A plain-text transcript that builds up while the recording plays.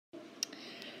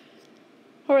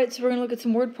Alright, so we're going to look at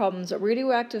some word problems. A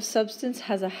radioactive substance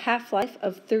has a half-life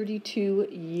of 32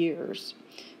 years.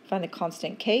 Find the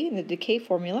constant K in the decay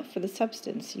formula for the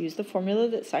substance. Use the formula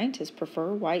that scientists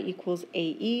prefer, y equals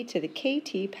AE to the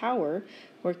KT power,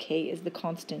 where K is the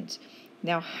constant.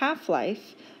 Now,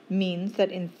 half-life means that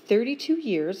in 32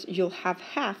 years, you'll have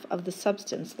half of the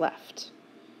substance left.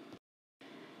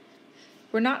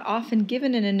 We're not often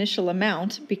given an initial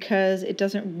amount because it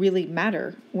doesn't really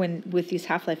matter with these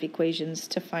half-life equations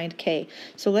to find K.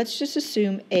 So let's just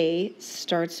assume A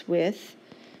starts with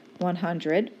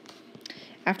 100.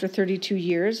 After 32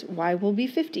 years, Y will be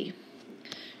 50.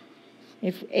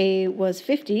 If A was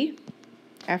 50,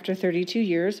 after 32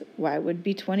 years, Y would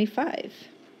be 25.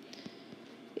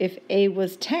 If A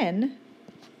was 10,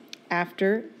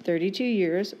 after 32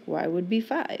 years, Y would be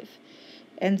 5.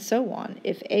 And so on.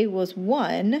 If A was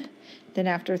 1, then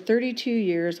after 32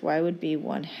 years, Y would be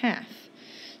 1/2.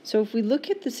 So if we look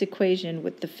at this equation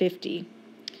with the 50,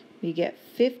 we get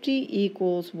 50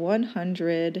 equals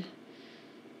 100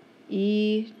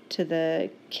 e to the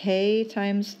k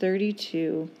times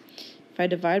 32. If I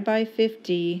divide by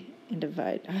 50 and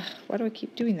divide, why do I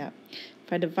keep doing that?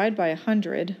 If I divide by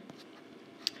 100,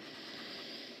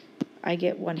 I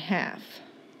get 1/2.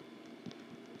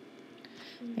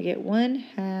 I get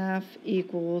 1/2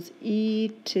 equals e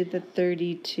to the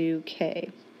 32k.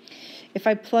 If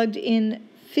I plugged in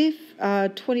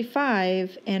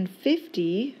 25 and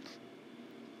 50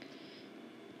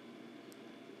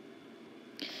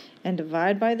 and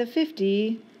divide by the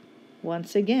 50,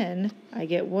 once again, I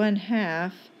get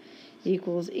 1/2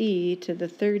 equals e to the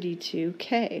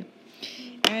 32k.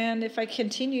 And if I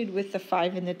continued with the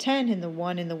 5 and the 10 and the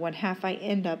 1 and the 1/2, I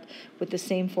end up with the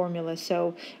same formula.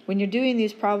 So when you're doing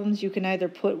these problems, you can either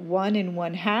put 1 and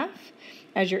 1/2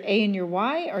 as your A and your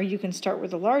Y, or you can start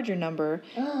with a larger number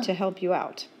to help you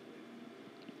out.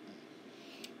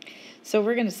 So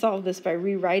we're going to solve this by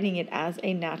rewriting it as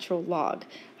a natural log.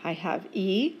 I have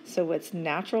E, so it's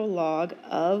natural log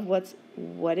of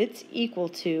what it's equal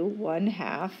to,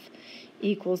 1/2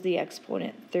 equals the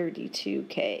exponent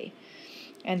 32k.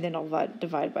 And then I'll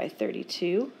divide by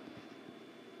 32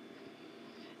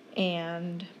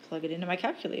 and plug it into my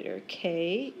calculator.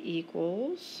 K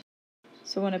equals,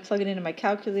 so when I plug it into my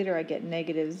calculator, I get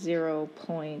negative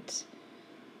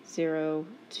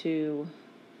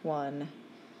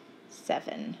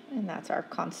 0.0217, and that's our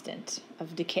constant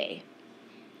of decay.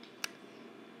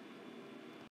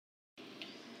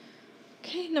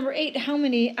 Okay, number 8, how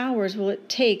many hours will it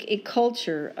take a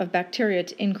culture of bacteria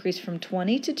to increase from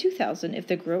 20 to 2,000 if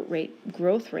the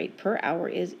growth rate per hour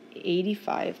is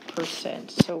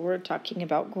 85%? So we're talking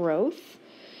about growth.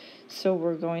 So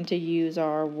we're going to use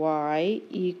our y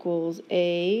equals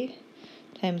a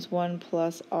times 1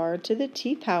 plus r to the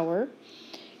t power.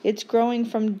 It's growing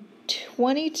from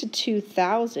 20 to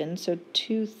 2,000, so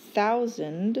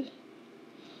 2,000,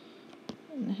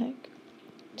 what the heck?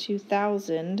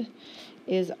 2,000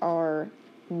 is our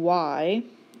y,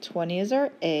 20 is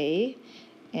our a,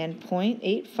 and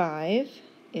 0.85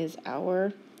 is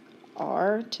our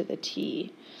r to the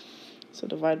t. So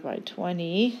divide by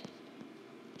 20,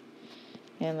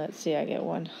 and let's see, I get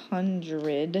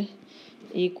 100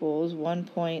 equals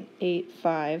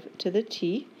 1.85 to the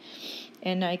t.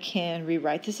 And I can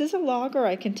rewrite this as a log, or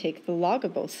I can take the log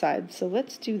of both sides. So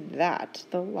let's do that.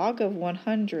 The log of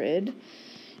 100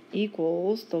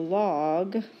 equals the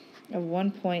log of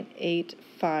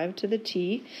 1.85 to the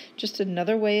t. Just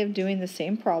another way of doing the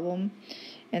same problem.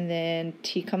 And then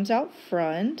t comes out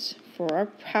front for our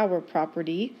power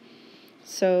property.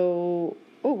 So,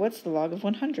 what's the log of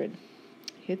 100?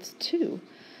 It's 2.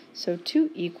 So 2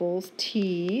 equals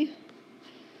t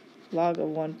log of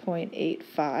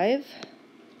 1.85.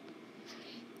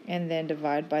 And then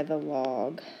divide by the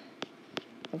log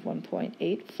of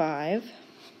 1.85.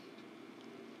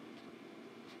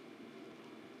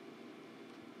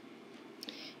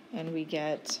 And we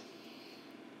get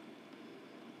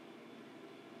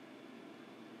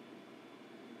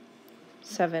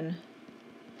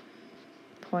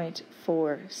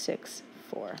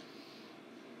 7.464.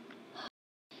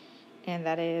 And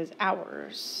that is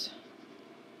hours.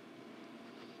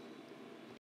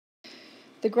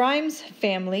 The Grimes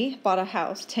family bought a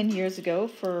house 10 years ago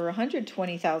for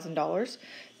 $120,000.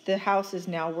 The house is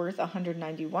now worth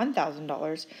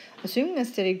 $191,000. Assuming a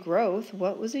steady growth,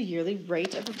 what was a yearly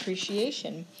rate of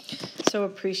appreciation? So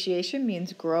appreciation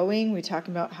means growing. We talk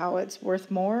about how it's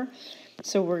worth more.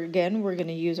 So we're going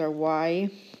to use our y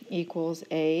equals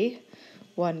a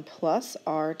 1 plus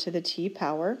r to the t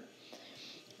power.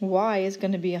 Y is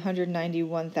going to be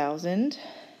 191,000.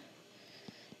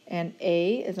 And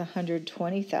A is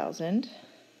 120,000.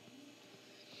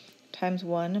 times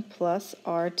 1 plus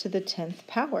r to the 10th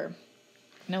power.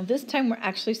 Now this time we're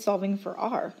actually solving for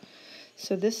r.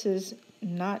 So this is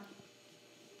not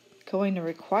going to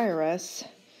require us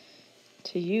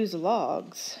to use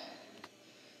logs.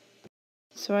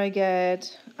 So I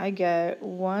get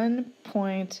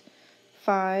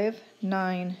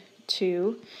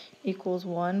 1.592 equals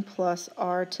 1 plus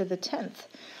r to the 10th.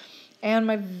 And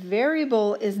my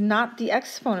variable is not the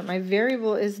exponent. My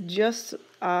variable is just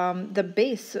the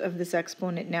base of this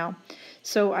exponent now.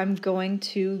 So I'm going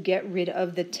to get rid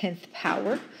of the 10th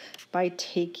power by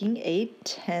taking a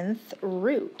 10th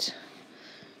root.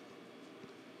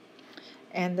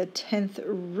 And the 10th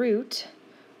root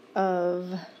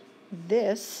of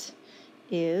this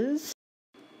is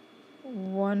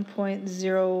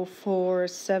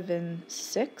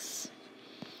 1.0476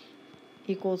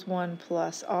 equals 1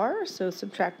 plus r. So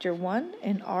subtract your 1,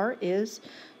 and r is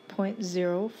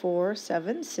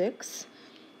 0.0476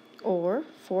 or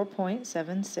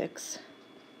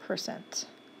 4.76%.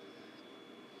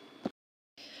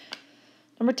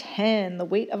 Number 10, the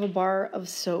weight of a bar of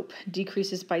soap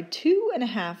decreases by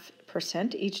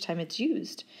 2.5% each time it's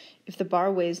used. If the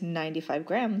bar weighs 95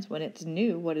 grams when it's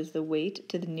new, what is the weight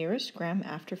to the nearest gram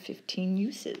after 15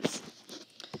 uses?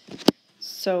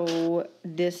 So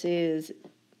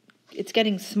it's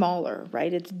getting smaller,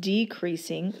 right? It's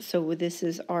decreasing. So this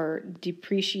is our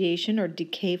depreciation or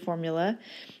decay formula,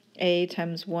 a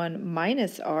times 1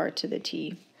 minus r to the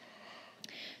t.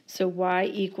 So y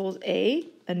equals a,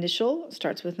 initial,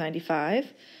 starts with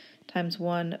 95, times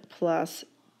 1 plus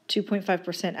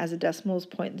 2.5% as a decimal is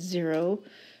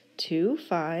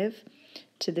 0.025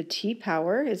 to the t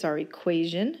power is our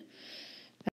equation.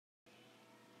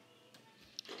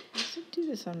 Does it do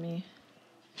this on me?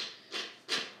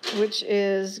 Which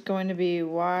is going to be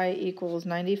y equals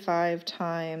 95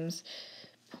 times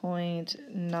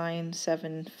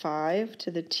 0.975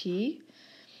 to the t.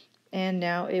 And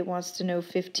now it wants to know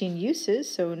 15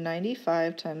 uses, so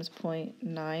 95 times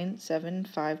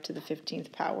 0.975 to the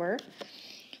 15th power.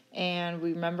 And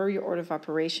we remember your order of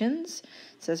operations.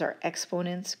 It says our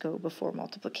exponents go before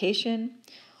multiplication.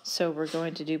 So we're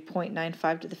going to do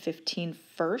 0.95 to the 15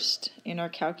 first in our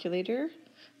calculator,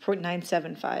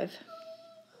 0.975.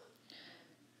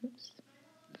 Oops.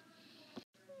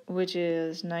 Which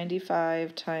is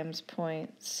 95 times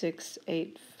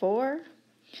 0.684.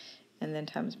 And then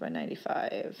times by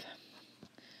 95,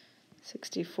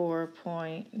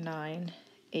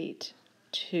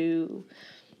 64.982.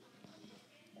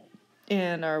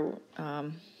 And our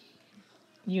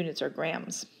units are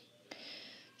grams.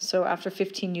 So after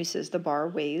 15 uses, the bar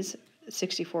weighs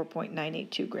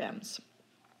 64.982 grams.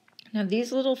 Now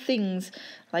these little things,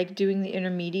 like doing the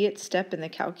intermediate step in the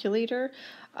calculator,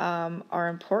 are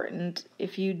important.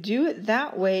 If you do it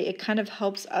that way, it kind of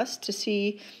helps us to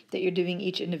see that you're doing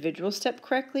each individual step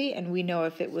correctly, and we know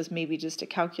if it was maybe just a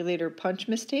calculator punch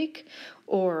mistake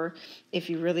or if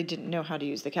you really didn't know how to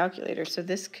use the calculator. So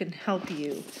this can help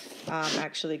you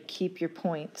actually keep your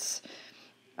points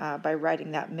by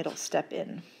writing that middle step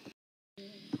in.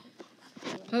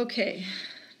 Okay,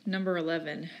 number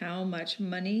 11, how much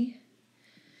money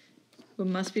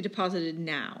must be deposited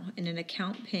now in an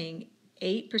account paying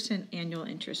 8% annual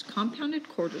interest compounded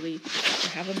quarterly to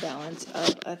have a balance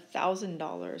of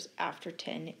 $1,000 after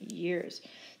 10 years.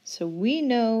 So we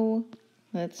know,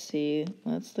 let's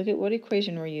look at what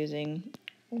equation we're using.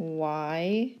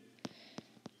 Y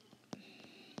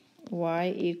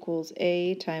equals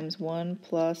a times 1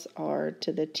 plus r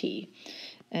to the t.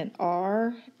 And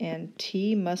r and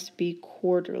t must be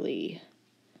quarterly.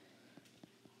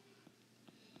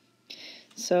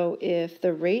 So if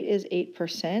the rate is 8%,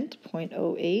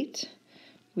 0.08,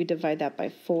 we divide that by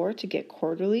 4 to get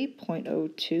quarterly,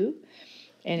 0.02.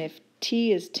 And if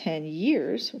t is 10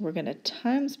 years, we're going to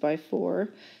times by 4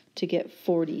 to get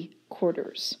 40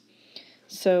 quarters.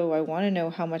 So I want to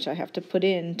know how much I have to put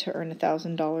in to earn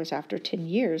 $1,000 after 10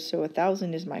 years. So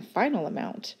 1,000 is my final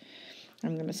amount.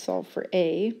 I'm going to solve for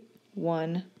a,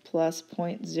 1 plus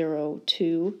 0.02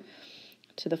 to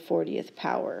the 40th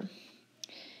power.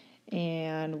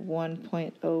 And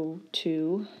 1.02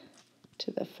 to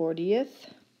the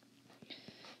 40th.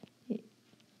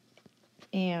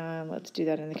 And let's do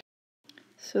that in the...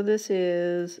 So this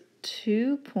is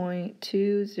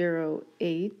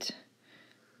 2.208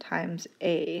 times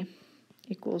a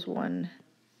equals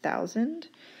 1,000.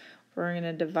 We're going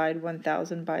to divide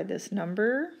 1,000 by this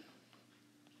number,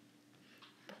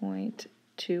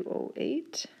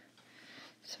 0.208.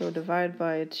 So divide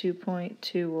by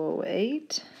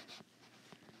 2.208.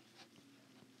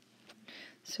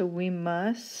 So we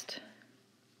must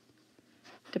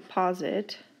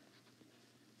deposit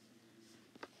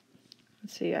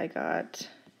see, I got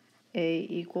A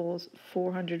equals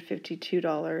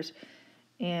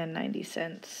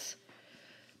 $452.90.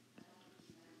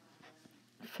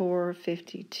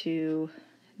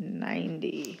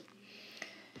 $452.90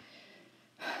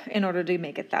 in order to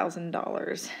make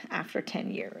 $1,000 after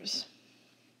 10 years.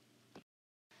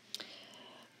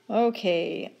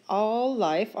 Okay, all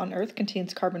life on Earth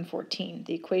contains carbon-14.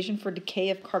 The equation for decay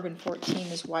of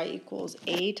carbon-14 is Y equals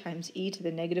A times E to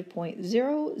the negative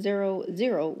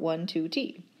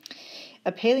 0.00012T.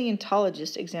 A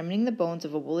paleontologist examining the bones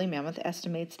of a woolly mammoth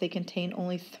estimates they contain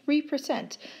only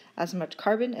 3% as much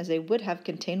carbon as they would have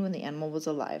contained when the animal was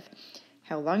alive.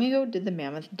 How long ago did the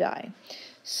mammoth die?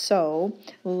 So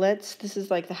this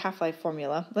is like the half-life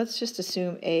formula. Let's just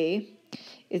assume A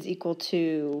is equal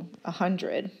to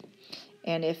 100.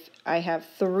 And if I have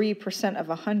 3% of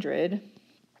 100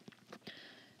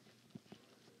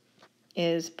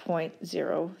 is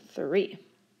 0.03.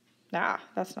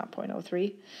 That's not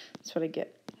 0.03. That's what I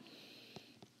get.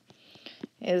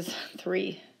 Is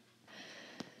 3.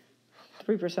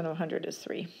 3% of 100 is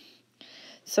 3.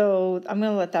 So I'm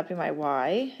going to let that be my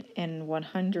Y and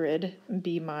 100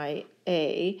 be my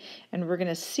A. And we're going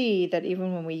to see that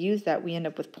even when we use that, we end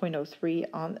up with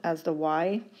 0.03 as the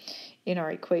Y in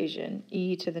our equation.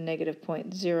 E to the negative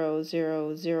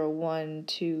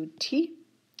 0.00012T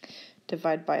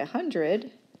divide by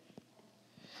 100.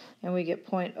 And we get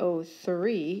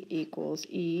 0.03 equals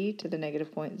E to the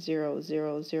negative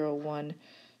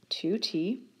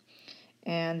 0.00012T.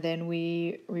 And then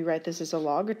we rewrite this as a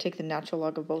log, or take the natural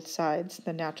log of both sides.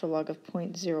 The natural log of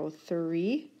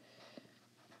 0.03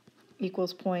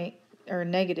 equals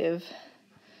negative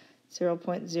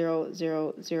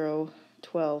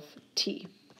 0.00012T.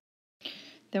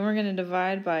 Then we're going to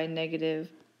divide by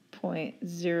negative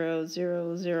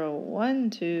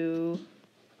 0.00012.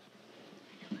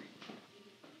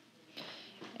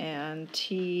 And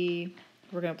T,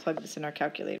 we're going to plug this in our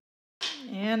calculator.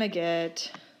 And I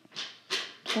get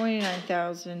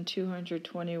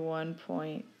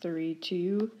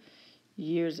 29,221.32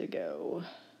 years ago.